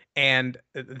people. And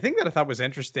the thing that I thought was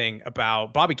interesting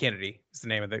about Bobby Kennedy, is the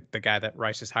name of the guy that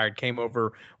Rice has hired, came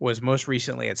over, was most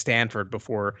recently at Stanford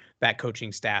before that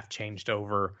coaching staff changed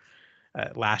over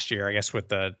last year, I guess, with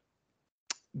the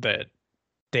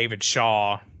David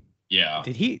Shaw. Yeah.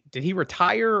 Did he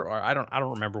retire, or I don't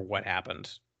remember what happened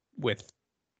with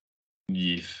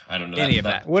I don't know any of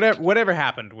that. Whatever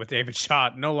happened with David Shaw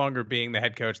no longer being the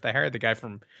head coach. They hired the guy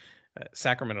from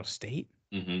Sacramento State.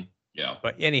 Mm-hmm. Yeah.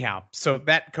 But anyhow, so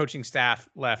that coaching staff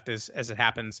left as it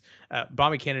happens.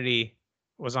 Bobby Kennedy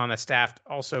was on that staff,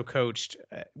 also coached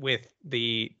with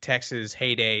the Texas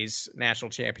heydays,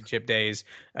 national championship days.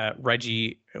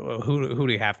 Reggie, who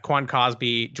do you have? Quan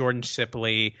Cosby, Jordan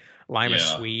Shipley, Lima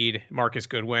Swede, Marcus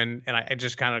Goodwin. And I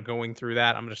just kind of going through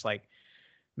that, I'm just like,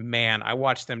 man, I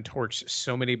watched them torch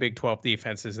so many Big 12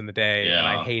 defenses in the day, and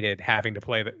I hated having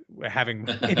to having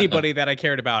anybody that I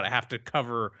cared about have to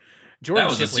cover Jordan. That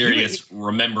was Shipley. A serious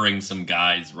remembering some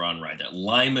guys run right there.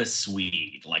 Lima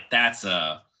Swede, like that's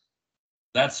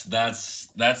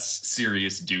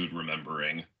serious dude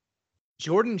remembering.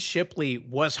 Jordan Shipley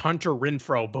was Hunter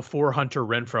Renfrow before Hunter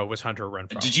Renfrow was Hunter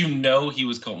Renfrow. Did you know he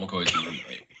was Colt McCoy's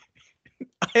roommate?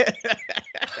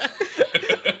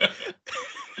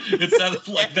 It sounds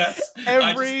like that's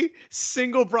every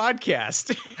single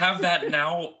broadcast. Have that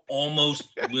now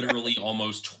literally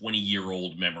almost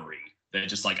 20-year-old memory that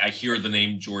just like I hear the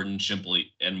name Jordan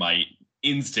Shipley and my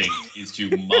instinct is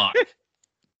to mock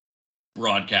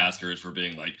broadcasters for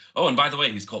being like, oh, and by the way,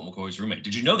 he's Colt McCoy's roommate.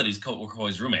 Did you know that he's Colt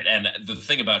McCoy's roommate? And the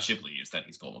thing about Shipley is that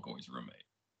he's Colt McCoy's roommate.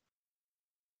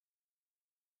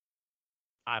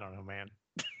 I don't know, man.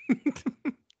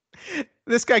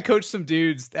 This guy coached some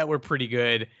dudes that were pretty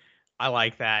good. I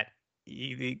like that.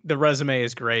 The resume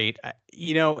is great. And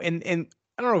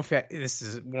I don't know if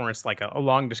this warrants like a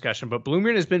long discussion, but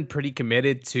Bloomgren has been pretty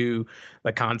committed to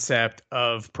the concept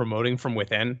of promoting from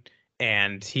within.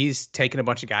 And he's taken a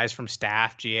bunch of guys from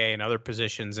staff, GA, and other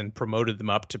positions and promoted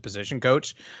them up to position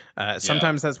coach.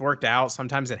 Sometimes that's worked out.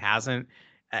 Sometimes it hasn't.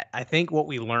 I think what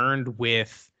we learned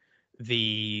with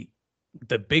the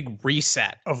big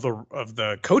reset of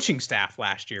the coaching staff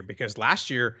last year, because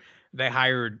last year they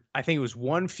hired, I think it was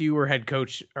one fewer head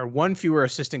coach or one fewer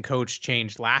assistant coach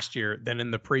changed last year than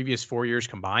in the previous 4 years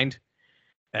combined.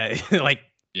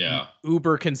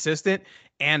 Uber consistent.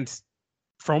 And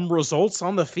from results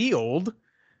on the field,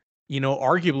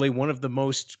 arguably one of the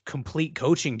most complete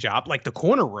coaching job, like the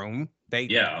corner room,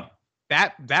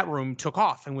 that room took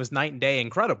off and was night and day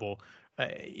incredible.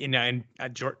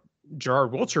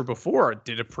 Gerard Wiltshire before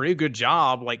did a pretty good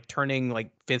job, like turning like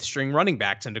fifth string running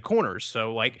backs into corners.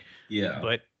 So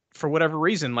but for whatever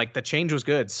reason, like the change was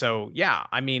good. So yeah,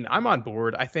 I mean, I'm on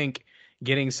board. I think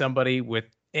getting somebody with,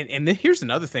 and then here's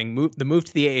another thing, the move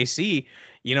to the AAC,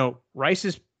 Rice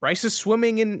is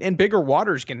swimming in bigger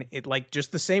waters.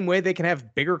 Just the same way they can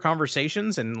have bigger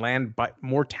conversations and land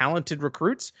more talented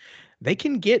recruits, they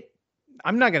can get,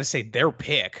 I'm not going to say their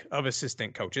pick of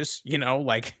assistant coaches,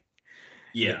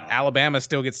 Alabama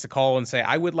still gets to call and say,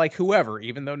 I would like whoever,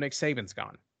 even though Nick Saban's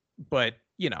gone. But,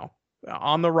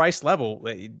 on the Rice level,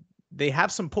 they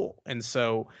have some pull. And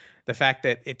so the fact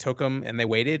that it took them and they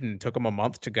waited and took them a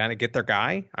month to kind of get their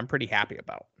guy, I'm pretty happy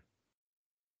about.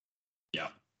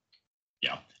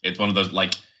 Yeah. It's one of those,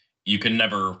 like, you can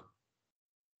never,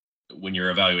 when you're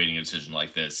evaluating a decision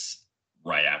like this,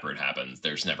 right after it happens,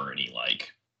 there's never any,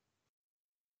 like,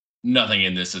 nothing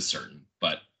in this is certain.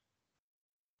 But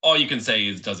all you can say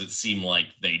is, does it seem like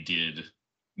they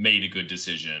made a good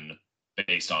decision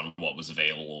based on what was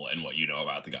available and what you know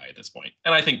about the guy at this point?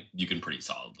 And I think you can pretty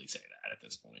solidly say that at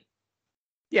this point.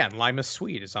 Yeah, and Lima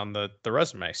Swede is on the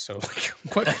resume, so like,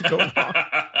 what could go wrong?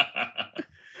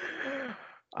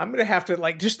 I'm gonna have to,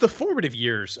 like, just the formative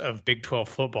years of Big 12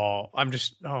 football. I'm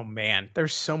just, oh man,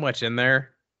 there's so much in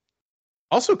there.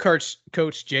 Also, coach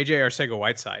JJ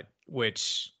Arcega-Whiteside,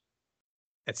 which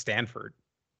at Stanford,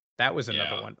 that was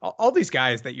another one. All these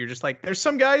guys that you're just like, there's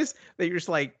some guys that you're just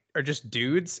like are just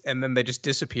dudes, and then they just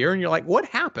disappear, and you're like, what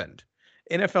happened?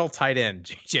 NFL tight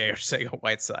end JJ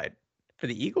Arcega-Whiteside for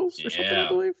the Eagles or something, I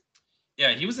believe.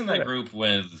 Yeah, he was in that group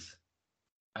with.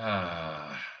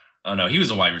 Oh no, he was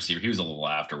a wide receiver. He was a little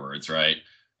afterwards, right?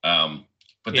 But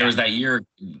there was that year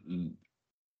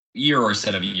or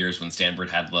set of years when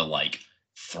Stanford had the, like,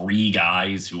 3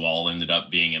 guys who all ended up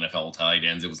being NFL tight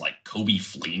ends. It was like Kobe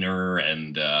Fleener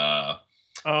and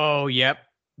oh, yep,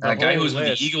 that guy who was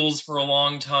with the Eagles for a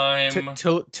long time.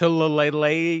 Leyu.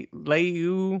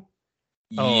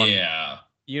 Yeah,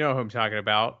 you know who I'm talking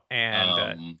about,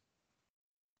 and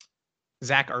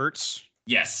Zach Ertz.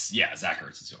 Yes, yeah, Zach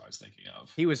Ertz is who I was thinking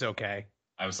of. He was okay.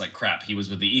 I was like, crap, he was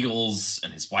with the Eagles,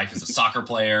 and his wife is a soccer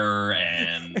player,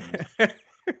 and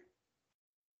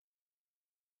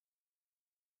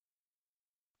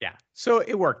yeah, so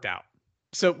it worked out.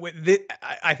 So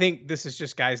I think this is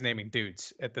just guys naming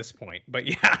dudes at this point, but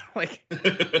yeah, like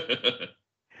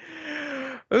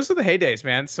those are the heydays,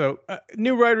 man. So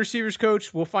new wide receivers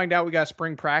coach, we'll find out. We got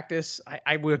spring practice.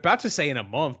 I was about to say in a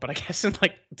month, but I guess in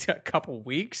like a couple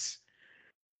weeks.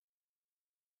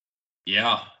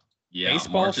 Yeah.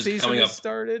 Baseball March season has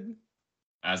started.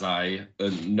 As I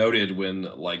noted when,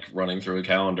 like, running through a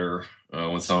calendar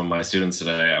with some of my students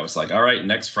today, I was like, all right,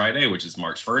 next Friday, which is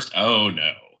March 1st. Oh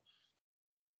no.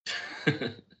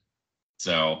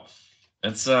 So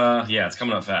it's it's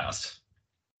coming up fast.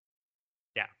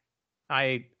 Yeah.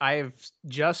 I'm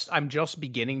just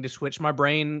beginning to switch my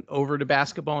brain over to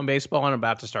basketball and baseball, and I'm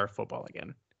about to start football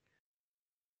again.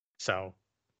 So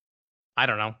I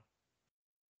don't know.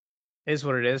 It is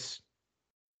what it is.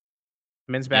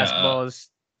 Men's basketball is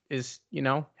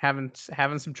having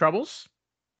some troubles.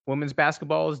 Women's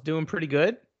basketball is doing pretty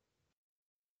good.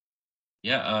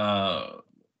 Yeah,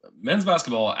 men's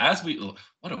basketball,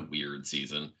 what a weird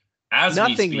season.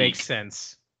 Nothing makes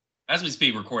sense. As we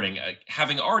speak, recording,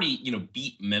 having already,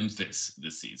 beat Memphis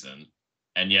this season,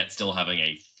 and yet still having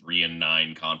a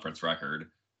 3-9 conference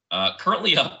record.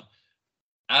 Currently up,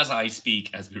 as I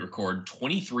speak, as we record,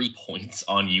 23 points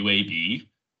on UAB.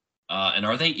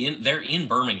 And they're in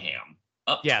Birmingham.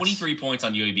 Up 23 points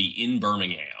on UAB in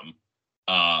Birmingham,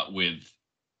 with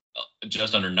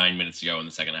just under 9 minutes to go in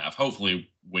the second half. Hopefully,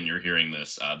 when you're hearing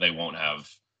this, they won't have.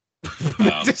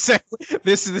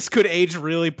 This could age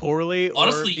really poorly.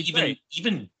 Honestly,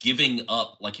 even giving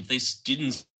up, like, if they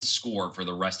didn't score for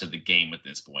the rest of the game at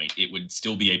this point, it would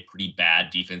still be a pretty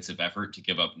bad defensive effort to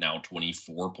give up now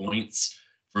 24 points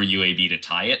for UAB to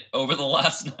tie it over the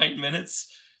last 9 minutes.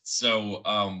 So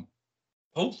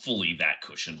hopefully that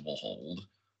cushion will hold.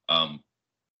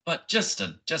 But just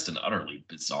an utterly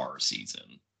bizarre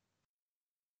season.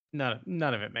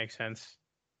 None of it makes sense.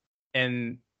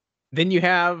 And then you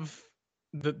have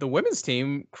the women's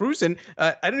team cruising.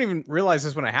 I didn't even realize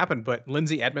this when it happened, but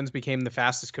Lindsay Edmonds became the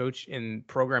fastest coach in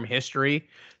program history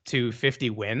to 50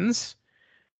 wins,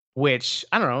 which,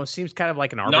 I don't know, seems kind of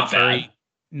like an arbitrary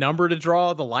number to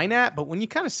draw the line at. But when you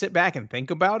kind of sit back and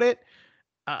think about it,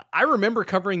 I remember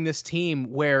covering this team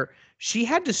where she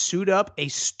had to suit up a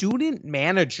student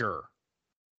manager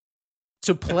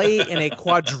to play in a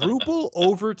quadruple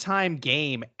overtime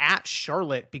game at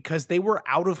Charlotte because they were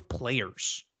out of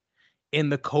players in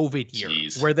the COVID year.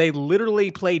 Jeez. Where they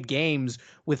literally played games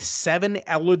with 7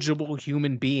 eligible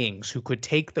human beings who could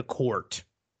take the court.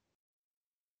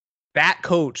 That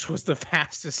coach was the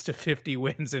fastest to 50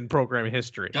 wins in program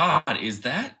history. God,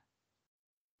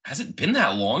 has it been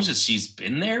that long since she's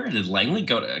been there? Did Langley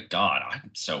go to... God, I'm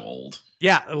so old.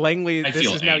 Yeah, Langley, this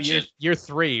is now year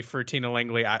 3 for Tina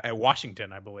Langley at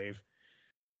Washington, I believe.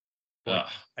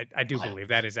 I do believe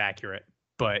that is accurate.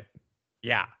 But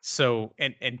yeah, so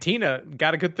and Tina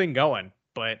got a good thing going.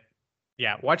 But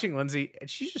yeah, watching Lindsay,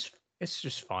 it's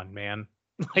just fun, man.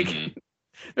 Like,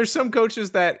 there's some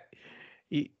coaches that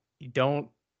you don't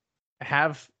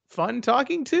have fun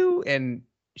talking to, and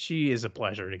she is a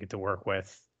pleasure to get to work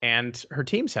with. And her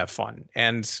teams have fun.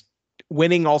 And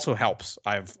winning also helps.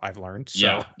 I've learned.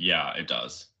 So yeah, it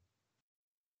does.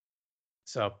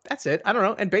 So that's it. I don't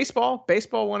know. And baseball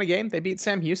won a game. They beat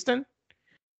Sam Houston,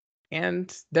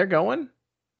 and they're going.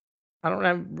 I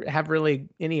don't have really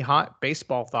any hot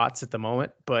baseball thoughts at the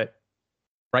moment, but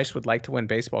Rice would like to win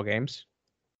baseball games.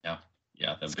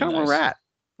 Yeah, that's kind of where we're at.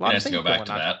 A lot of things to go back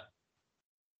to on. that.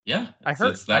 Yeah, I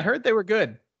heard they were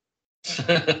good.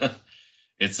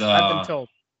 It's I've been told.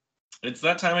 It's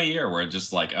that time of year where it's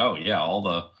just like, oh yeah, all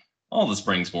the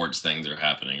spring sports things are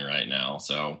happening right now.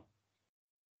 So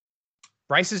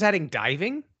Rice is adding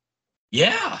diving.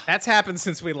 Yeah, that's happened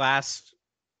since we last.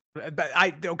 But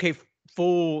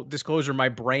full disclosure, my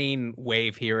brain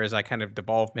wave here as I kind of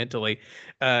devolve mentally.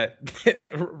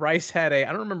 Rice had I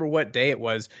don't remember what day it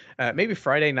was, maybe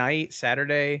Friday night,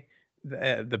 Saturday,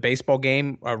 the baseball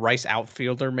game. A Rice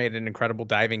outfielder made an incredible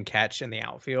diving catch in the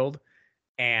outfield,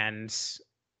 and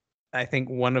I think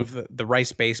one of the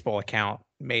Rice baseball account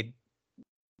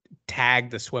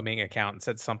tagged the swimming account and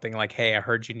said something like, "Hey, I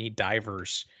heard you need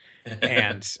divers,"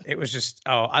 and it was just,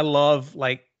 I love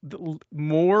like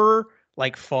more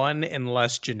like fun and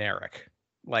less generic.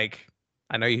 Like,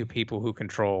 I know you people who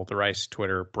control the Rice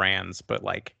Twitter brands, but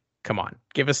like, come on,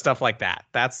 give us stuff like that.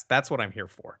 That's what I'm here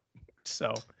for.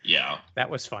 So yeah, that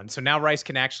was fun. So now Rice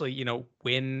can actually,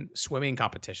 win swimming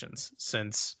competitions,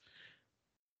 since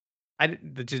I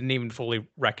didn't even fully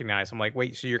recognize. I'm like,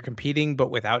 wait, so you're competing but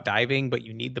without diving, but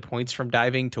you need the points from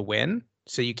diving to win?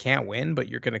 So you can't win, but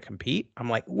you're going to compete? I'm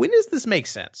like, when does this make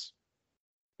sense?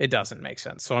 It doesn't make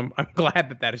sense. So I'm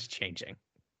glad that is changing.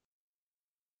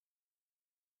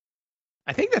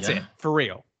 I think that's it for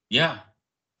real. Yeah.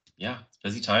 It's a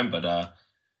busy time, but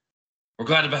we're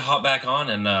glad to hop back on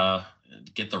and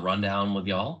get the rundown with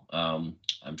y'all.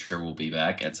 I'm sure we'll be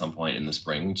back at some point in the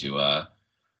spring to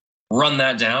run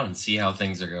that down and see how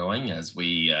things are going as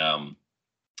we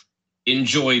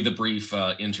enjoy the brief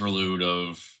interlude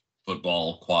of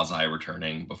football quasi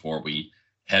returning before we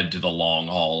head to the long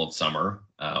haul of summer.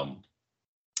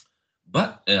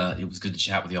 But it was good to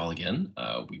chat with y'all again.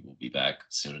 We will be back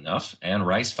soon enough. And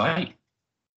Rice fight.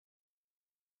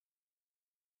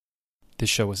 This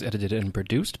show was edited and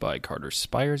produced by Carter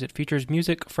Spires. It features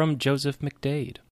music from Joseph McDade.